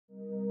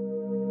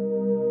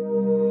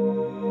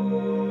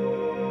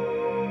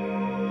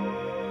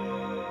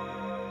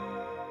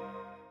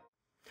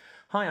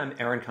Hi, I'm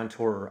Aaron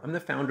Contour. I'm the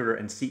founder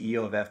and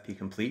CEO of FP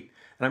Complete,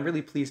 and I'm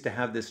really pleased to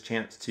have this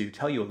chance to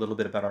tell you a little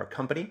bit about our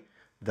company,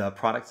 the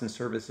products and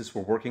services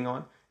we're working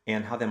on,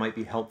 and how they might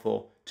be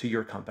helpful to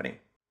your company.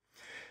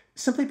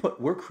 Simply put,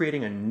 we're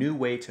creating a new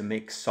way to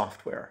make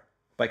software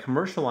by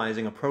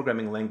commercializing a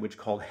programming language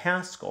called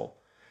Haskell,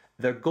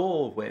 the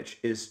goal of which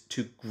is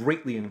to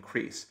greatly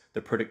increase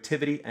the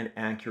productivity and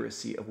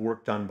accuracy of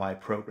work done by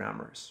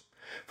programmers.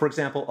 For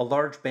example, a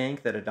large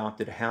bank that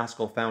adopted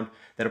Haskell found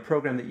that a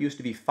program that used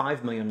to be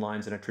 5 million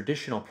lines in a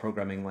traditional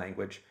programming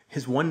language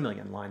is 1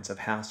 million lines of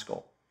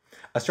Haskell.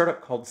 A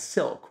startup called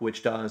Silk,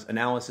 which does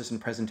analysis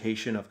and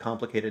presentation of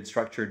complicated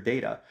structured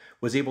data,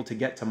 was able to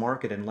get to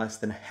market in less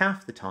than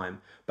half the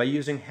time by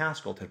using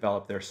Haskell to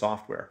develop their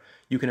software.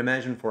 You can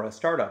imagine for a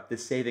startup,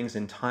 this savings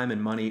in time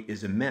and money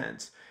is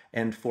immense.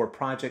 And for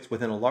projects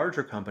within a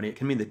larger company, it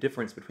can mean the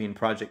difference between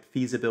project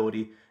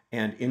feasibility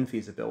and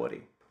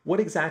infeasibility. What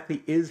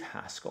exactly is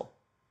Haskell?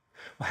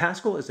 Well,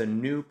 Haskell is a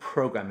new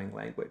programming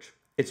language.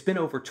 It's been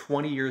over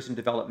 20 years in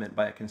development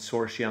by a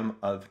consortium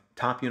of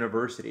top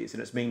universities,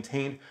 and it's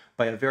maintained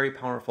by a very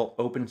powerful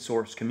open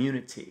source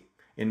community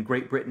in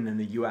Great Britain and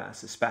the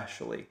US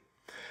especially.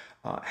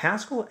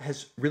 Haskell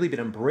has really been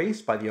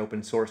embraced by the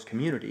open source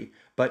community,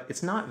 but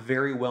it's not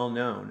very well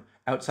known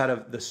outside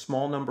of the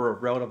small number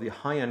of relatively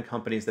high-end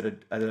companies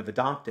that have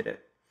adopted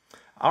it.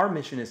 Our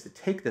mission is to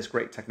take this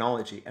great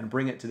technology and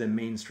bring it to the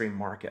mainstream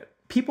market.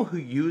 People who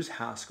use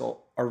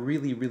Haskell are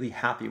really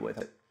happy with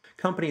it.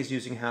 Companies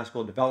using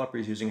Haskell,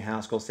 developers using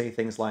Haskell say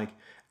things like,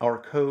 our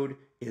code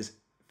is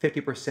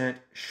 50%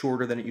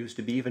 shorter than it used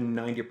to be, even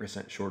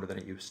 90% shorter than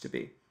it used to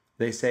be.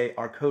 They say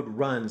our code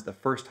runs the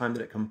first time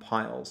that it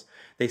compiles.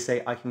 They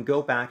say I can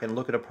go back and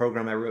look at a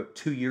program I wrote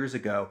 2 years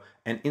ago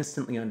and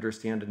instantly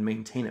understand and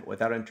maintain it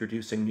without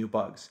introducing new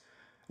bugs.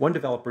 One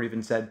developer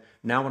even said,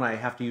 now when I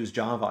have to use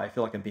Java, I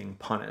feel like I'm being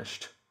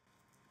punished.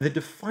 The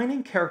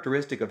defining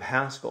characteristic of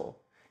Haskell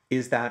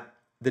is that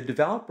the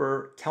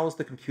developer tells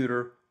the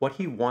computer what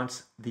he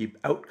wants the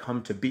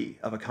outcome to be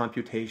of a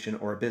computation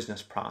or a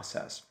business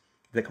process.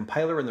 The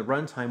compiler and the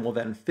runtime will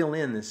then fill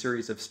in the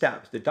series of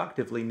steps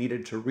deductively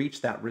needed to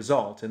reach that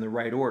result in the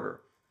right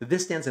order.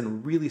 This stands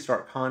in really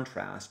stark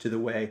contrast to the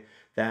way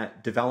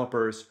that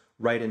developers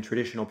write in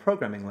traditional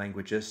programming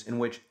languages, in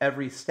which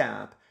every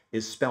step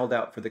is spelled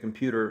out for the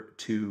computer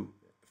to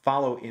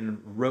follow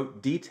in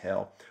rote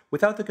detail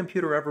without the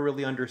computer ever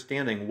really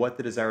understanding what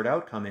the desired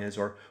outcome is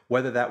or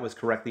whether that was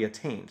correctly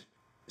attained.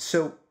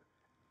 So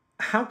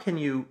how can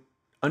you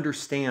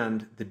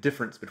understand the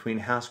difference between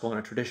Haskell and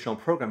a traditional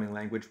programming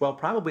language? Well,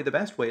 probably the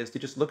best way is to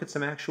just look at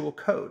some actual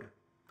code.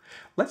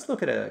 Let's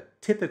look at a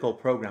typical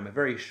program, a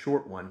very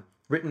short one,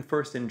 written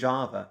first in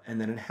Java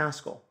and then in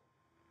Haskell.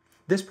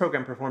 This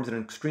program performs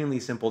an extremely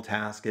simple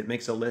task. It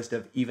makes a list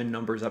of even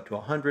numbers up to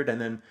 100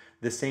 and then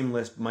the same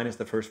list minus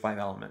the first 5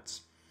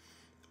 elements.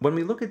 When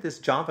we look at this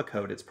Java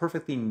code, it's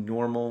perfectly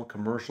normal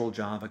commercial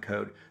Java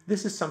code.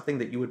 This is something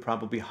that you would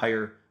probably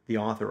hire the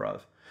author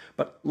of.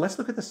 But let's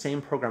look at the same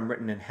program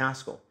written in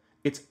Haskell.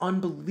 It's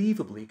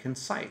unbelievably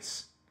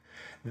concise.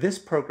 This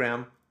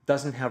program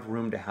doesn't have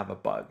room to have a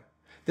bug.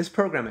 This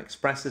program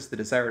expresses the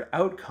desired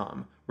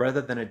outcome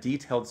rather than a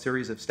detailed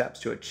series of steps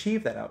to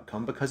achieve that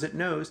outcome, because it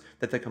knows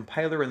that the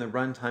compiler and the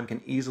runtime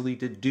can easily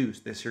deduce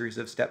the series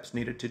of steps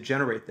needed to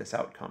generate this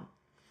outcome.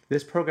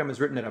 This program is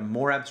written at a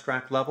more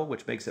abstract level,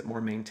 which makes it more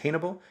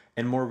maintainable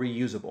and more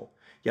reusable,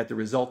 yet the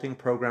resulting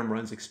program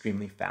runs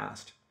extremely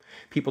fast.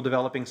 People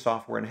developing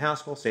software in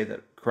Haskell say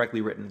that correctly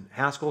written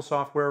Haskell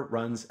software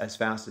runs as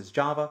fast as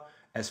Java,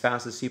 as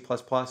fast as C++,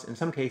 in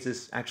some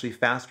cases actually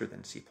faster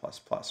than C++.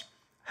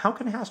 How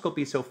can Haskell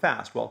be so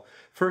fast? Well,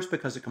 first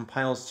because it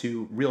compiles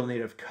to real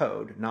native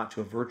code, not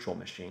to a virtual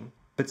machine.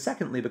 But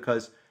secondly,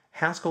 because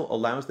Haskell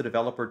allows the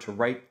developer to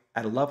write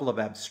at a level of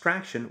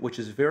abstraction which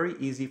is very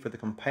easy for the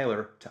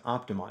compiler to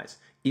optimize,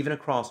 even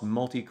across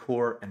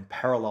multi-core and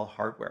parallel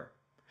hardware.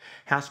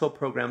 Haskell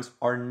programs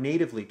are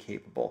natively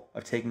capable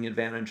of taking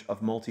advantage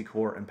of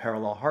multi-core and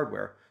parallel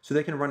hardware, so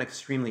they can run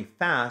extremely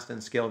fast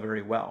and scale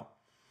very well.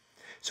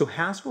 So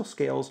Haskell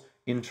scales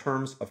in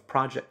terms of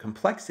project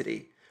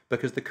complexity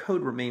because the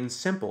code remains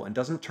simple and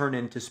doesn't turn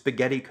into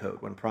spaghetti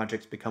code when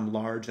projects become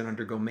large and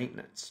undergo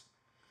maintenance.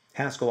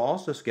 Haskell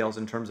also scales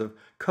in terms of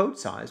code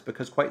size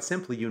because, quite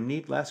simply, you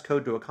need less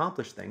code to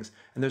accomplish things,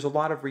 and there's a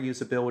lot of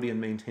reusability and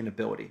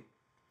maintainability.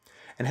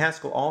 And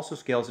Haskell also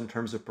scales in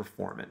terms of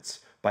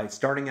performance by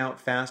starting out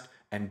fast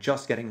and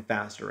just getting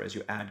faster as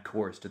you add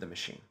cores to the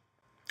machine.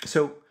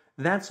 So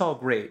that's all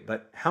great,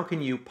 but how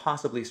can you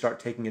possibly start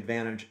taking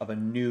advantage of a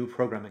new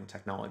programming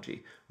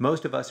technology?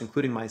 Most of us,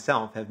 including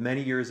myself, have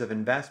many years of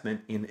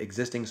investment in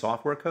existing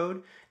software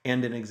code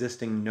and in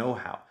existing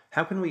know-how.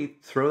 How can we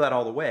throw that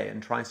all away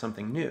and try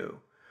something new?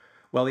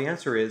 Well, the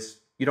answer is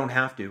you don't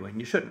have to and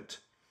you shouldn't.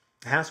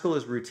 Haskell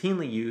is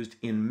routinely used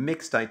in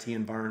mixed IT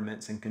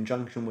environments in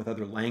conjunction with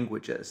other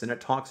languages, and it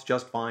talks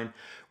just fine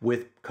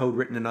with code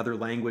written in other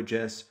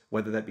languages,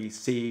 whether that be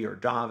C or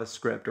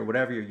JavaScript or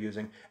whatever you're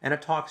using, and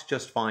it talks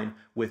just fine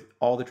with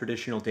all the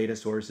traditional data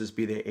sources,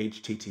 be they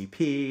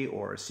HTTP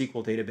or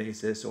SQL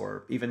databases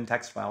or even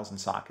text files and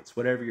sockets,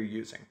 whatever you're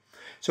using.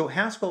 So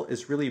Haskell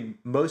is really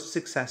most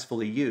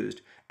successfully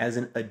used as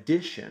an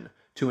addition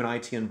to an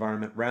IT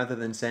environment rather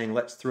than saying,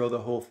 let's throw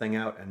the whole thing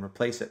out and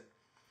replace it.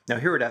 Now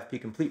here at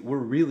FP Complete, we're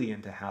really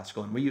into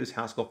Haskell, and we use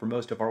Haskell for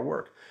most of our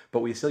work,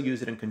 but we still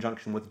use it in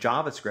conjunction with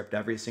JavaScript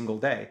every single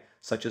day,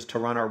 such as to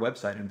run our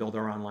website and build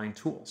our online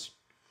tools.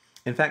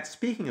 In fact,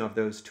 speaking of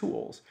those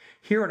tools,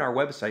 here on our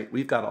website,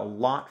 we've got a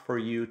lot for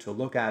you to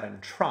look at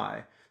and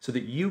try so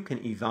that you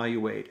can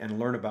evaluate and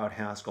learn about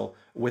Haskell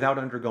without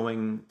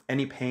undergoing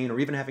any pain or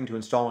even having to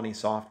install any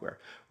software.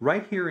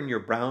 Right here in your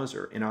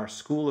browser, in our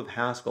School of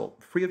Haskell,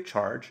 free of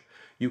charge,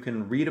 you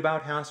can read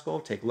about Haskell,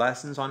 take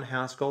lessons on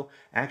Haskell,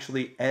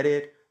 actually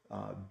edit,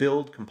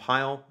 build,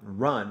 compile, and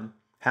run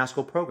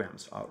Haskell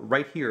programs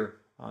right here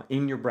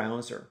in your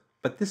browser.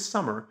 But this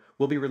summer,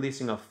 we'll be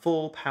releasing a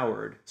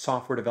full-powered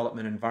software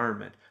development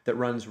environment that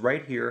runs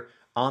right here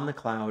on the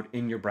cloud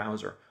in your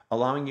browser,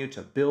 allowing you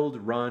to build,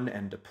 run,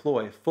 and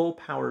deploy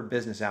full-powered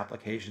business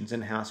applications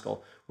in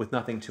Haskell with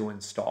nothing to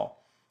install.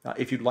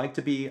 If you'd like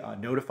to be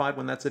notified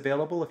when that's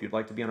available, if you'd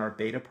like to be on our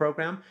beta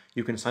program,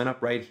 you can sign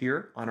up right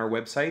here on our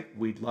website.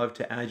 We'd love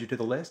to add you to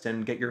the list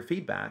and get your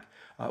feedback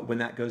when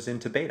that goes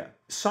into beta.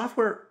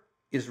 Software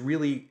is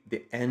really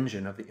the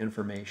engine of the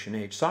information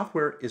age.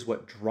 Software is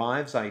what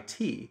drives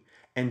IT,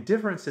 and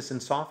differences in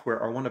software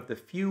are one of the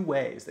few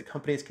ways that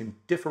companies can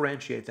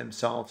differentiate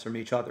themselves from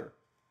each other.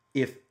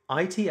 If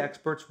IT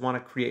experts want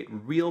to create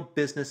real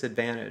business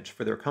advantage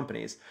for their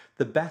companies,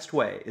 the best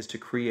way is to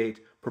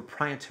create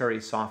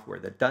proprietary software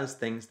that does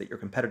things that your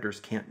competitors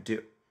can't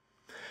do.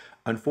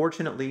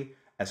 Unfortunately,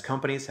 as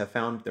companies have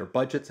found their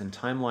budgets and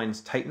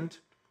timelines tightened,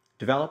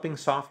 developing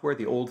software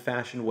the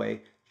old-fashioned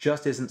way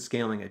just isn't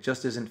scaling. It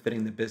just isn't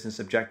fitting the business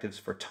objectives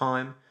for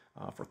time,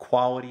 for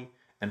quality,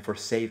 and for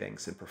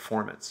savings and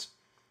performance.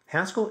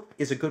 Haskell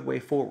is a good way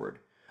forward.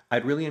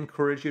 I'd really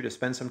encourage you to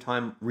spend some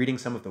time reading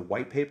some of the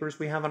white papers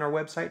we have on our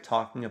website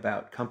talking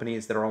about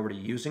companies that are already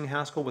using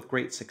Haskell with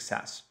great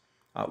success.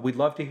 We'd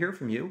love to hear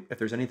from you if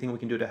there's anything we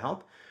can do to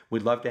help.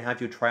 We'd love to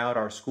have you try out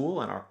our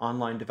school and our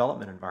online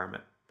development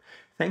environment.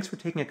 Thanks for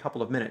taking a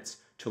couple of minutes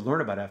to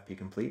learn about FP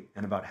Complete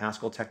and about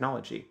Haskell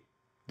technology.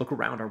 Look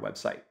around our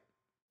website.